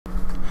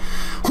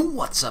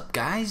What's up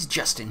guys,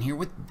 Justin here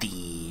with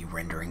the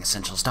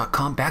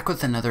RenderingEssentials.com, back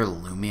with another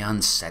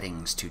Lumion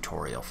settings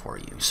tutorial for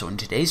you. So in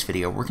today's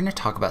video we're going to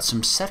talk about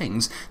some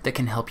settings that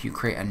can help you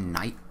create a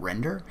night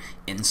render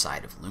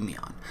inside of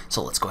Lumion.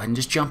 So let's go ahead and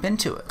just jump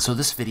into it. So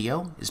this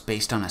video is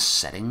based on a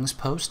settings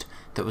post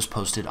that was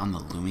posted on the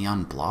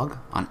Lumion blog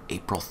on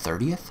April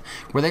 30th,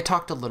 where they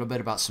talked a little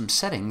bit about some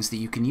settings that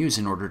you can use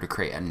in order to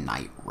create a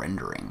night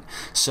rendering.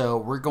 So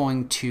we're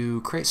going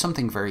to create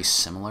something very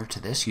similar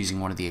to this using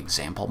one of the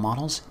example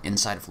models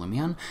inside of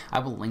Lumion. I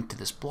will link to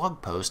this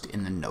blog post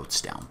in the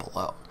notes down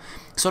below.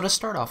 So to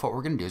start off, what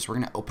we're going to do is we're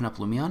going to open up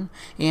Lumion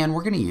and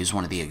we're going to use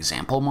one of the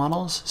example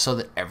models so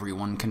that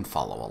everyone can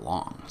follow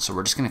along. So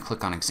we're just going to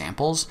click on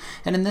examples,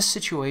 and in this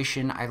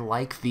situation I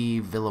like the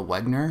Villa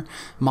Wegner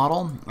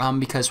model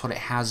because what it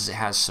has is it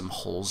has some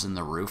holes in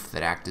the roof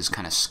that act as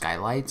kind of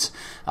skylights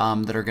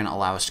that are going to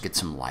allow us to get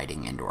some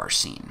lighting into our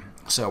scene.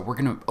 So we're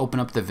going to open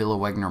up the Villa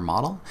Wegner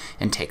model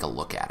and take a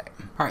look at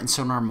it. Alright, and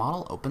so when our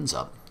model opens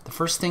up, the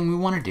first thing we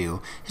want to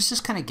do is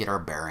just kind of get our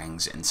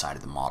bearings inside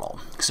of the model.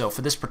 So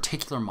for this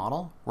particular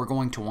model, we're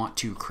going to want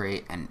to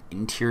create an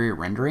interior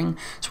rendering.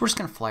 So we're just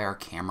going to fly our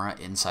camera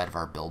inside of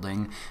our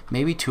building,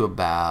 maybe to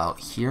about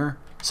here,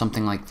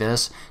 something like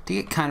this, to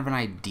get kind of an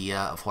idea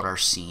of what our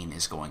scene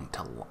is going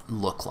to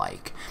look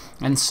like.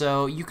 And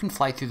so you can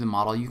fly through the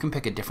model, you can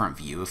pick a different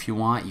view if you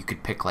want. You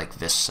could pick like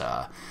this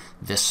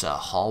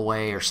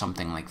hallway or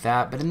something like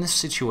that, but in this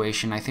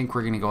situation I think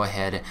we're going to go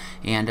ahead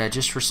and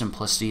just for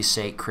simplicity's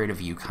sake create a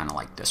view kind of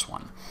like this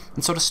one.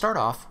 And so to start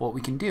off, what we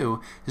can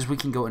do is we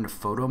can go into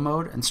photo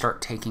mode and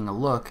start taking a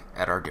look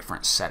at our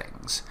different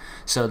settings.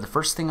 So the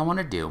first thing I want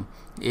to do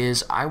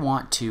is I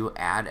want to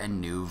add a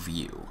new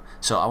view.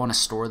 So I want to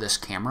store this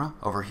camera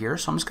over here,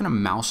 so I'm just going to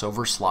mouse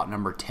over slot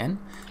number 10,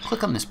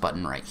 click on this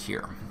button right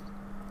here.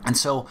 And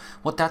so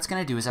what that's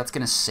going to do is that's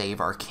going to save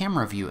our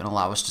camera view and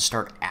allow us to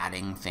start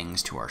adding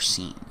things to our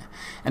scene.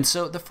 And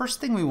so the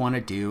first thing we want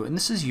to do, and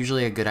this is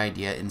usually a good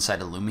idea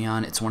inside of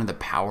Lumion, it's one of the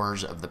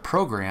powers of the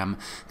program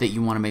that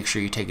you want to make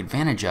sure you take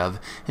advantage of,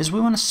 is we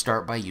want to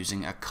start by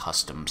using a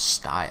custom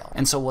style.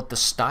 And so what the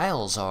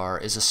styles are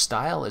is a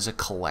style is a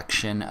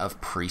collection of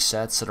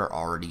presets that are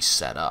already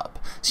set up.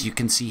 So you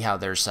can see how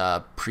there's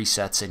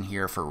presets in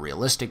here for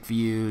realistic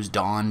views,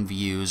 dawn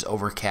views,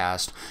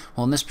 overcast.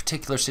 Well, in this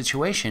particular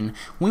situation,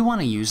 we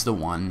want to use the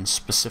one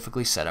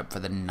specifically set up for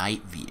the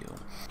night view.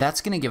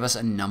 That's going to give us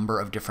a number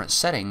of different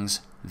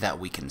settings that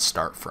we can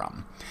start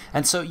from.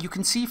 And so you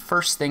can see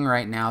first thing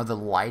right now, the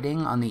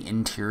lighting on the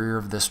interior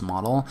of this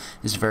model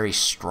is very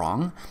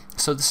strong.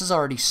 So this is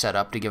already set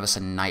up to give us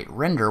a night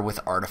render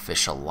with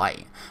artificial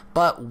light.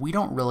 But we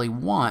don't really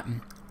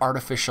want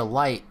artificial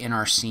light in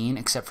our scene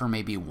except for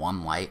maybe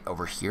one light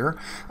over here.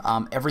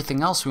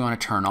 Everything else we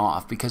want to turn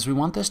off because we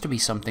want this to be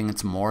something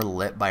that's more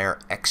lit by our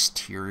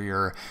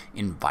exterior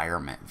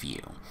environment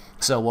view.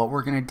 So what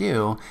we're going to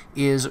do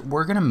is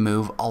we're going to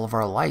move all of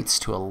our lights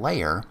to a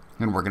layer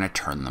and we're going to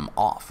turn them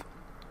off.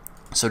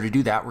 So to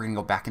do that, we're going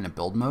to go back into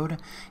build mode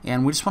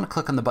and we just want to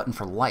click on the button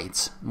for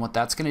lights. And what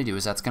that's going to do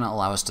is that's going to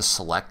allow us to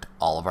select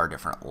all of our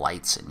different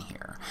lights in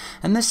here.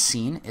 And this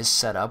scene is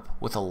set up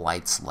with a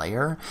lights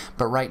layer,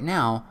 but right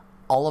now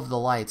all of the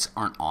lights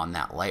aren't on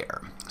that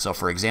layer. So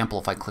for example,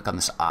 if I click on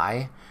this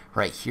eye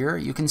right here,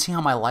 you can see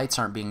how my lights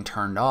aren't being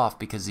turned off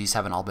because these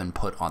haven't all been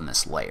put on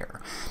this layer.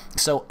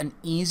 So an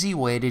easy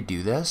way to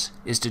do this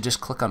is to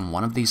just click on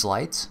one of these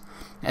lights,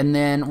 and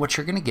then what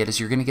you're going to get is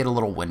you're going to get a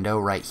little window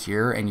right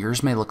here, and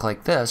yours may look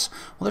like this.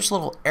 Well, there's a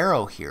little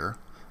arrow here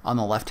on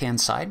the left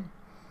hand side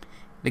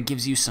that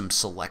gives you some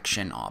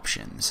selection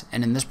options.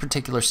 And in this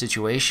particular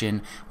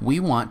situation,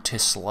 we want to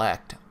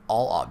select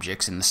all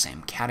objects in the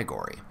same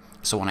category.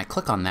 So when I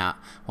click on that,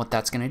 what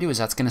that's going to do is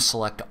that's going to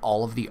select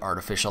all of the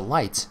artificial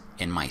lights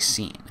in my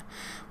scene.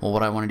 Well,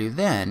 what I want to do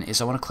then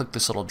is I want to click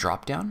this little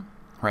drop down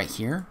right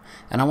here,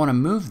 and I want to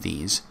move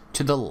these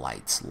to the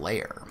lights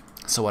layer.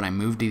 So when I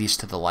move these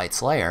to the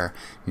lights layer,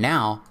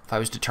 now if I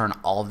was to turn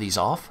all of these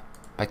off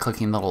by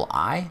clicking the little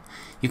eye,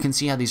 you can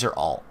see how these are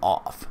all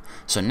off.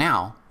 So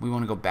now we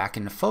want to go back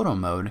into photo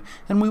mode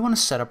and we want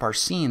to set up our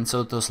scene so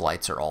that those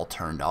lights are all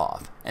turned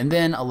off. And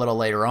then a little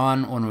later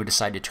on, when we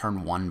decide to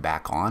turn one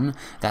back on,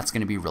 that's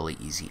going to be really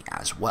easy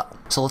as well.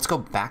 So let's go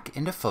back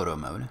into photo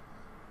mode.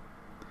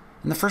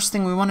 And the first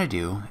thing we want to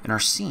do in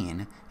our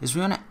scene is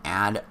we want to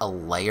add a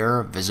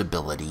layer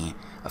visibility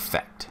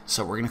effect.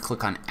 So we're going to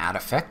click on add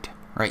effect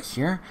right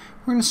here.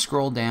 We're going to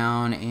scroll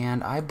down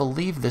and I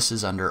believe this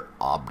is under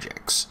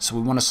objects. So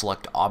we want to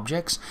select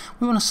objects.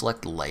 We want to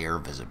select layer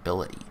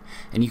visibility.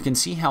 And you can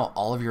see how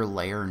all of your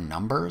layer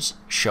numbers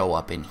show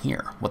up in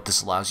here. What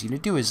this allows you to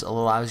do is it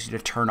allows you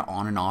to turn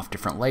on and off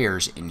different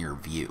layers in your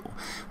view.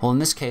 Well, in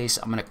this case,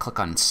 I'm going to click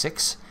on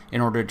 6 in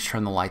order to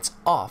turn the lights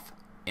off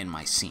in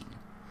my scene.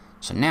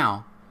 So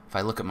now, if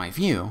I look at my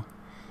view,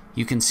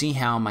 you can see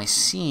how my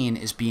scene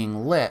is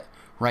being lit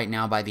right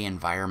now by the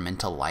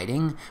environmental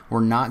lighting.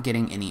 We're not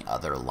getting any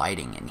other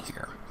lighting in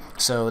here.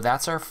 So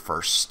that's our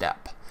first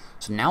step.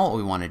 So now what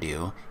we want to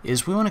do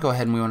is we want to go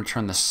ahead and we want to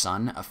turn the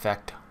sun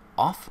effect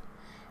off,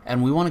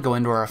 and we want to go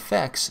into our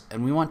effects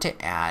and we want to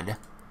add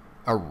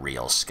a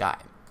real sky.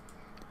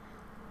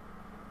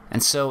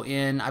 And so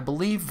in, I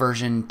believe,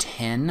 version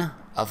 10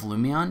 of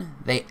Lumion,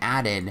 they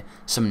added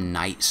some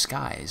night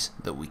skies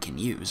that we can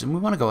use. And we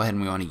want to go ahead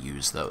and we want to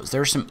use those.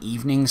 There are some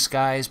evening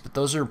skies, but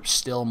those are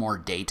still more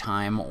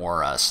daytime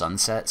or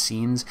sunset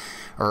scenes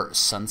or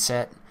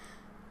sunset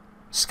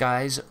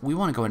skies. We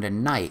want to go into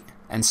night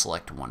and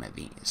select one of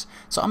these.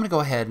 So I'm going to go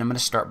ahead and I'm going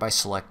to start by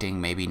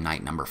selecting maybe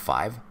night number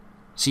 5.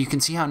 So you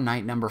can see how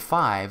night number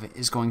 5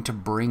 is going to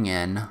bring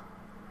in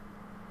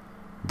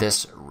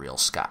this real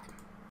sky.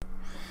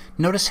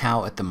 Notice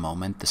how at the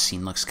moment the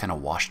scene looks kind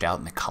of washed out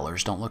and the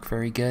colors don't look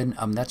very good.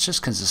 That's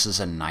just because this is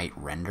a night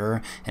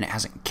render and it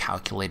hasn't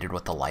calculated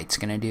what the light's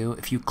going to do.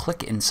 If you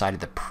click inside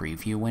of the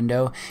preview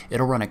window,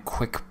 it'll run a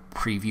quick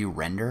preview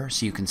render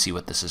so you can see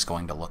what this is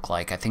going to look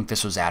like. I think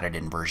this was added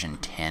in version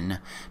 10,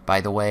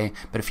 by the way,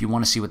 but if you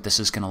want to see what this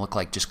is going to look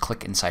like, just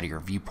click inside of your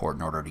viewport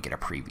in order to get a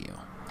preview.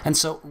 And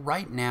so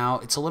right now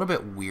it's a little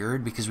bit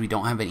weird because we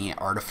don't have any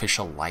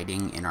artificial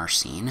lighting in our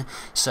scene.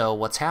 So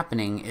what's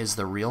happening is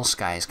the real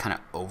sky is kind of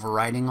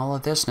overriding all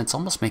of this and it's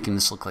almost making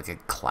this look like a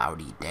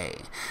cloudy day.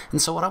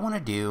 And so what I want to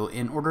do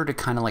in order to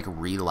kind of like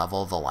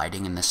re-level the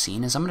lighting in the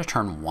scene is I'm going to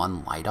turn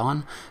one light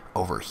on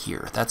over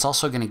here. That's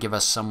also going to give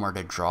us somewhere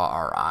to draw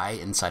our eye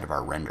inside of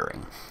our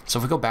rendering. So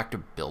if we go back to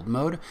build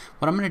mode,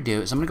 what I'm going to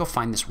do is I'm going to go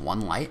find this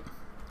one light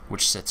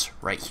which sits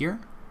right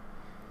here.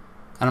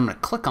 And I'm going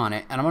to click on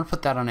it and I'm going to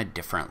put that on a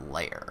different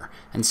layer.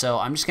 And so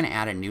I'm just going to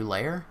add a new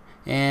layer,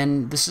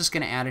 and this is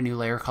going to add a new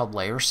layer called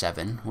layer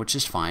 7, which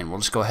is fine. We'll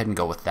just go ahead and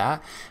go with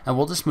that, and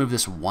we'll just move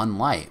this one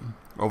light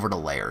over to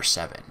layer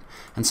 7.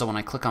 And so when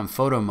I click on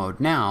photo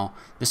mode now,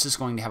 this is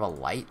going to have a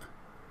light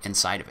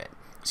inside of it.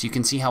 So you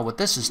can see how what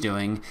this is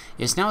doing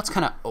is now it's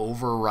kind of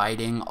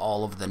overriding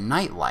all of the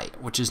night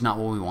light, which is not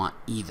what we want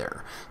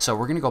either. So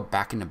we're going to go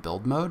back into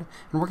build mode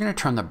and we're going to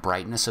turn the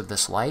brightness of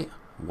this light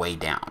way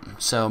down.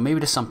 So maybe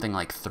to something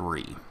like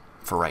 3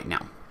 for right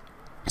now.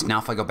 So now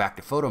if I go back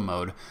to photo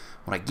mode,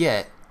 what I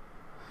get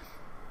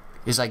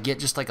is I get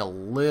just like a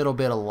little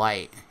bit of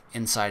light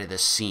inside of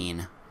this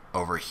scene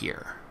over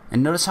here.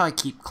 And notice how I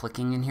keep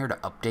clicking in here to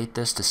update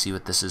this to see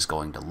what this is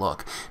going to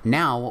look.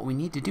 Now what we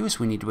need to do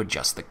is we need to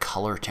adjust the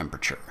color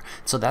temperature.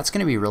 So that's going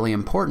to be really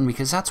important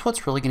because that's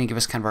what's really going to give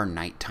us kind of our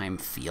nighttime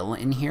feel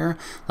in here.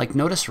 Like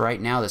notice right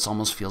now this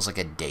almost feels like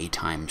a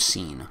daytime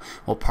scene.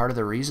 Well, part of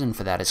the reason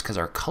for that is because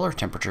our color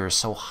temperature is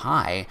so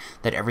high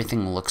that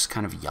everything looks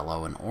kind of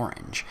yellow and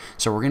orange.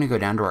 So we're going to go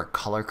down to our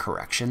color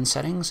correction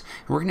settings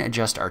and we're going to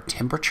adjust our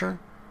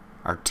temperature,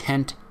 our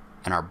tint,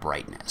 and our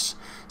brightness.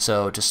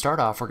 So to start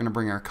off, we're going to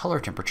bring our color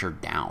temperature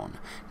down.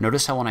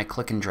 Notice how when I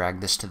click and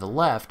drag this to the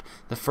left,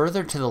 the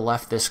further to the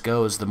left this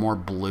goes, the more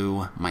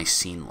blue my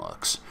scene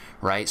looks,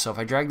 right? So if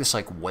I drag this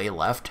like way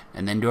left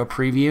and then do a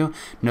preview,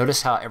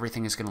 notice how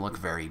everything is going to look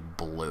very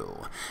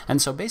blue.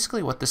 And so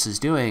basically what this is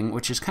doing,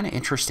 which is kind of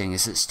interesting,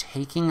 is it's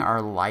taking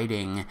our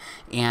lighting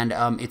and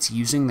it's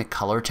using the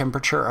color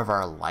temperature of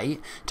our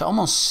light to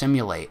almost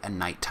simulate a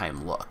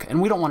nighttime look.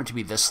 And we don't want it to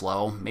be this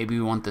low. Maybe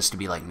we want this to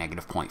be like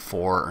 -0.4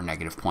 or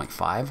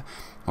 -0.5.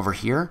 Over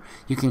here,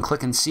 you can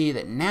click and see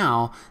that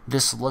now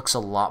this looks a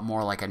lot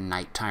more like a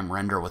nighttime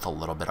render with a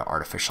little bit of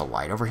artificial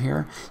light over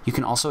here. You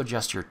can also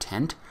adjust your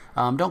tint.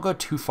 Don't go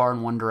too far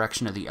in one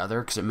direction or the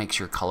other because it makes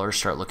your colors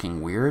start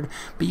looking weird,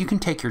 but you can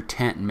take your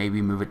tint and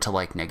maybe move it to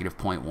like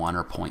 -0.1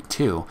 or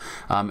 0.2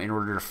 in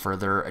order to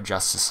further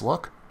adjust this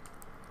look.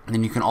 And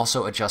then you can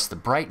also adjust the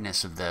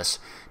brightness of this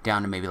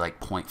down to maybe like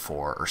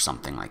 0.4 or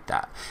something like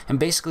that. And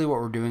basically what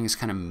we're doing is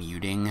kind of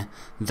muting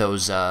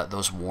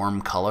those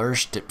warm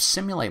colors to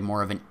simulate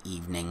more of an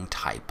evening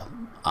type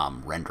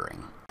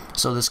rendering.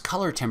 So this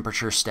color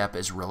temperature step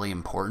is really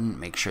important.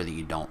 Make sure that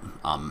you don't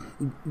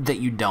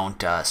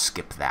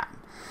skip that.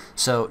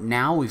 So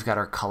now we've got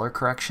our color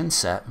correction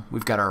set,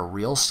 we've got our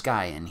real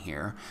sky in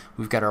here,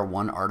 we've got our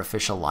one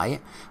artificial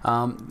light,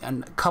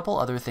 and a couple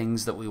other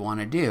things that we want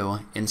to do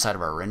inside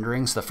of our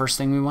renderings. The first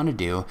thing we want to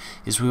do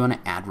is we want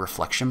to add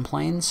reflection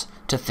planes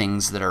to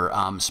things that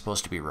are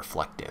supposed to be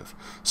reflective.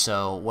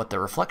 So what the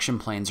reflection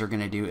planes are going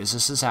to do is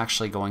this is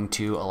actually going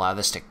to allow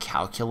this to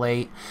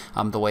calculate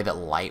the way that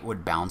light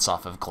would bounce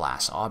off of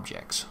glass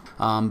objects.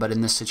 But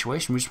in this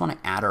situation, we just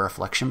want to add a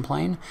reflection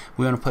plane.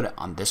 We want to put it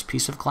on this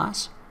piece of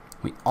glass.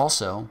 We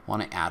also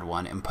want to add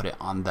one and put it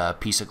on the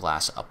piece of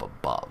glass up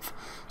above.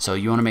 So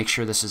you want to make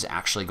sure this is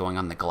actually going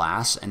on the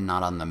glass and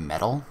not on the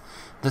metal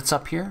that's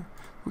up here.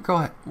 We'll go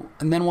ahead,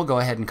 and then we'll go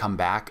ahead and come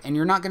back, and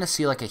you're not going to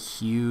see like a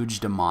huge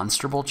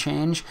demonstrable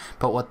change,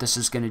 but what this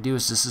is going to do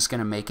is this is going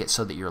to make it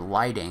so that your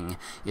lighting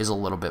is a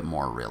little bit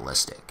more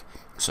realistic.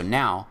 So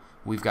now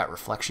we've got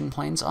reflection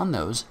planes on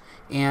those,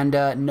 and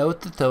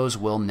note that those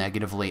will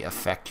negatively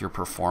affect your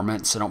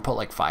performance, so don't put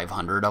like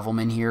 500 of them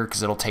in here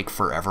because it'll take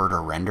forever to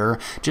render.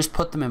 Just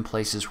put them in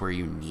places where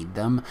you need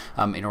them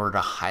in order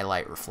to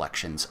highlight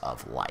reflections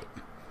of light.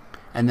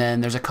 And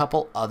then there's a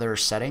couple other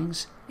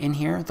settings in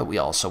here that we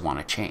also want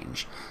to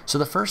change. So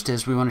the first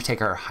is we want to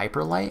take our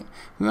hyperlight,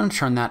 we want to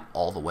turn that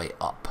all the way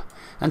up.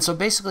 And so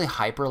basically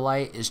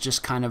hyperlight is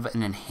just kind of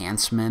an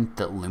enhancement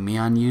that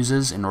Lumion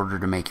uses in order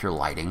to make your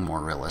lighting more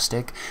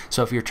realistic.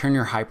 So if you turn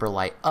your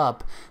hyperlight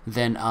up,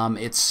 then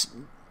it's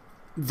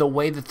the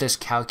way that this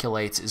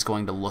calculates is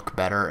going to look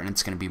better and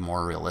it's going to be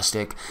more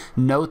realistic.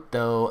 Note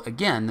though,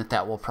 again, that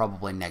that will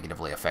probably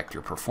negatively affect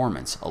your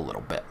performance a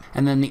little bit.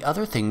 And then the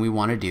other thing we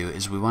want to do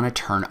is we want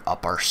to turn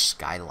up our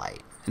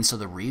skylight. And so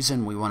the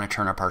reason we want to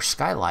turn up our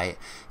skylight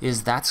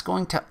is that's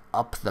going to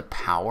up the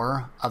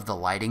power of the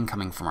lighting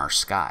coming from our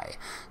sky.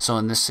 So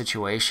in this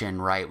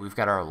situation, right, we've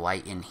got our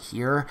light in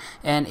here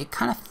and it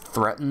kind of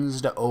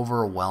threatens to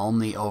overwhelm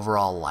the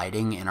overall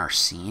lighting in our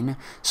scene.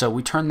 So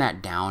we turn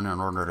that down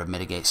in order to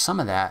mitigate some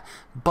of that,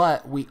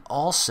 but we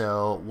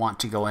also want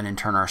to go in and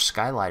turn our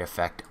skylight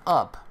effect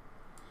up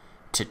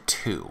to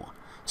 2.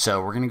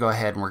 So we're going to go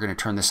ahead and we're going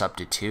to turn this up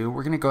to 2.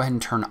 We're going to go ahead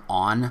and turn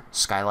on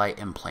skylight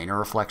and planar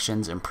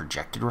reflections and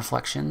projected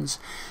reflections.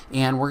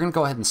 And we're going to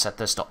go ahead and set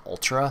this to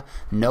ultra.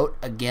 Note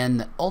again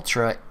that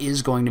ultra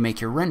is going to make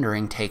your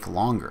rendering take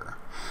longer.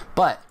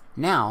 But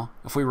now,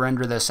 if we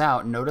render this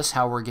out, notice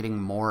how we're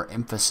getting more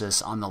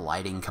emphasis on the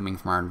lighting coming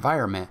from our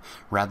environment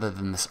rather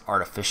than this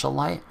artificial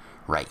light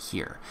right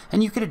here.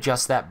 And you could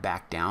adjust that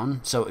back down.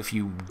 So if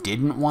you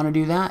didn't want to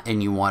do that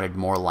and you wanted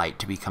more light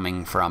to be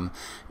coming from,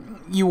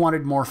 you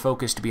wanted more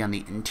focus to be on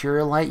the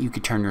interior light, you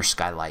could turn your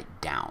skylight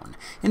down.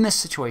 In this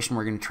situation,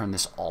 we're going to turn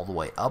this all the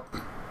way up,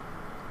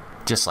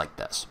 just like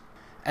this.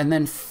 And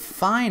then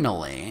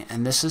finally,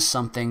 and this is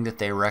something that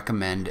they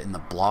recommend in the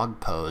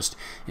blog post,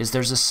 is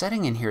there's a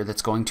setting in here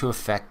that's going to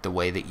affect the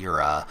way that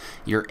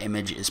your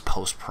image is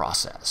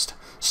post-processed.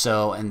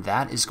 So, and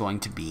that is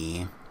going to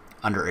be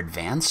under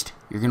advanced.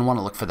 You're going to want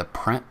to look for the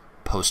print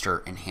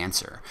poster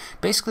enhancer.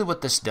 Basically what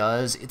this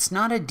does, it's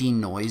not a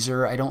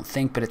denoiser, I don't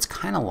think, but it's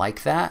kind of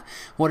like that.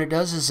 What it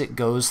does is it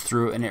goes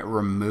through and it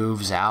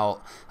removes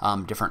out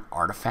different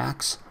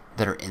artifacts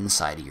that are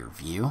inside of your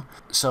view.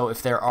 So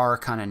if there are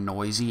kind of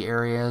noisy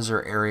areas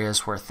or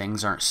areas where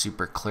things aren't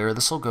super clear,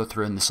 this will go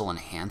through and this will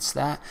enhance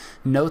that.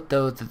 Note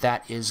though that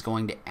that is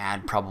going to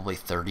add probably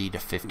 30 to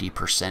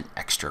 50%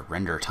 extra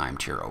render time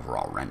to your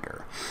overall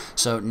render.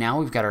 So now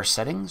we've got our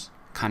settings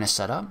kind of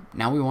set up.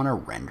 Now we want to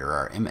render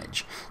our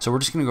image. So we're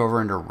just going to go over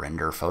into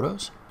render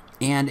photos.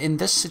 And in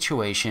this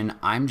situation,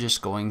 I'm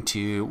just going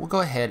to, we'll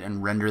go ahead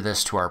and render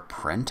this to our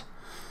print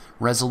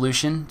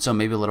resolution. So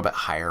maybe a little bit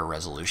higher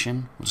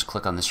resolution. We'll just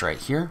click on this right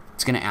here.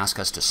 It's going to ask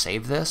us to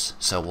save this.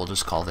 So we'll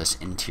just call this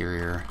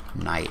interior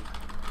night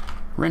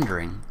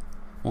rendering.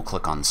 We'll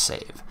click on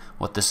save.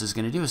 What this is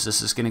going to do is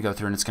this is going to go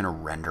through and it's going to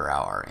render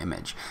out our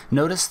image.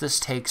 Notice this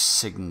takes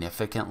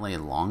significantly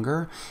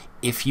longer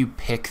if you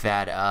pick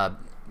that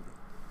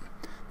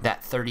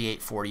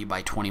 3840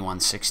 by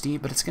 2160,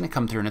 but it's going to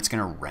come through and it's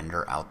going to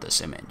render out this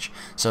image.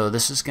 So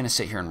this is going to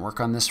sit here and work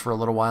on this for a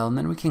little while, and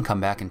then we can come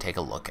back and take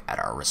a look at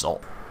our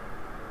result.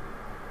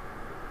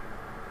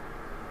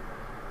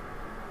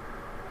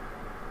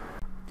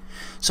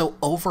 So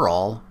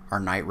overall, our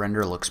night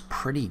render looks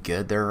pretty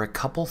good. There are a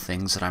couple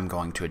things that I'm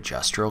going to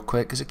adjust real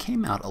quick because it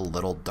came out a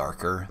little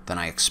darker than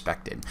I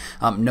expected.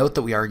 Note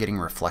that we are getting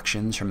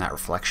reflections from that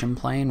reflection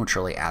plane, which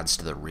really adds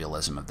to the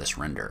realism of this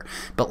render.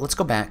 But let's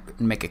go back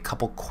and make a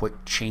couple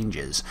quick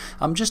changes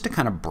just to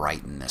kind of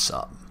brighten this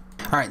up.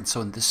 Alright,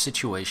 so in this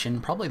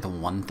situation, probably the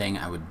one thing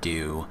I would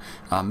do,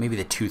 maybe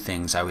the two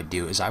things I would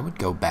do, is I would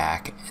go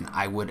back and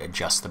I would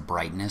adjust the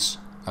brightness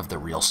of the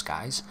real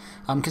skies,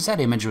 because that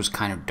image was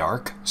kind of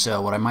dark.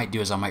 So what I might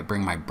do is I might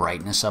bring my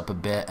brightness up a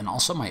bit and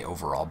also my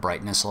overall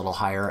brightness a little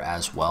higher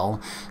as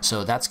well.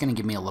 So that's going to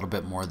give me a little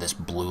bit more of this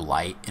blue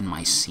light in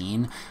my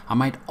scene. I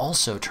might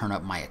also turn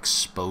up my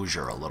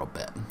exposure a little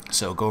bit.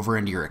 So go over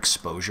into your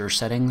exposure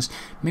settings,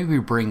 maybe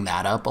bring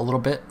that up a little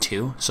bit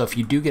too. So if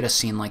you do get a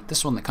scene like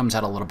this one that comes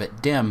out a little bit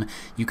dim,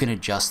 you can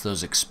adjust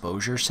those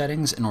exposure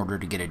settings in order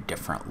to get a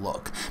different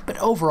look. But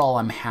overall,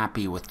 I'm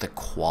happy with the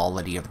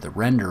quality of the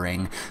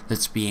rendering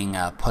that's being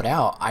put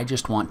out. I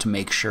just want to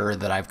make sure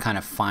that I've kind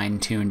of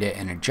fine-tuned it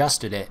and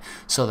adjusted it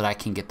so that I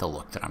can get the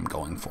look that I'm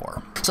going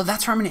for. So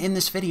that's where I'm going to end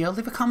this video.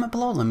 Leave a comment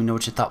below. Let me know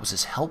what you thought was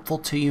as helpful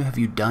to you. Have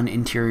you done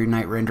interior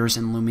night renders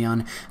in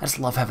Lumion? I just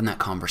love having that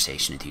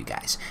conversation with you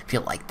guys. If you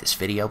liked this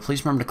video,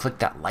 please remember to click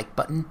that like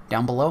button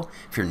down below.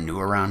 If you're new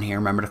around here,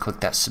 remember to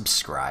click that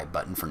subscribe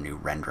button for new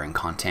rendering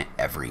content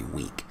every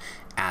week.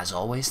 As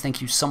always,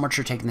 thank you so much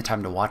for taking the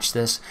time to watch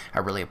this. I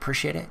really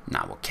appreciate it, and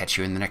I will catch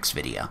you in the next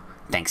video.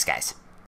 Thanks, guys.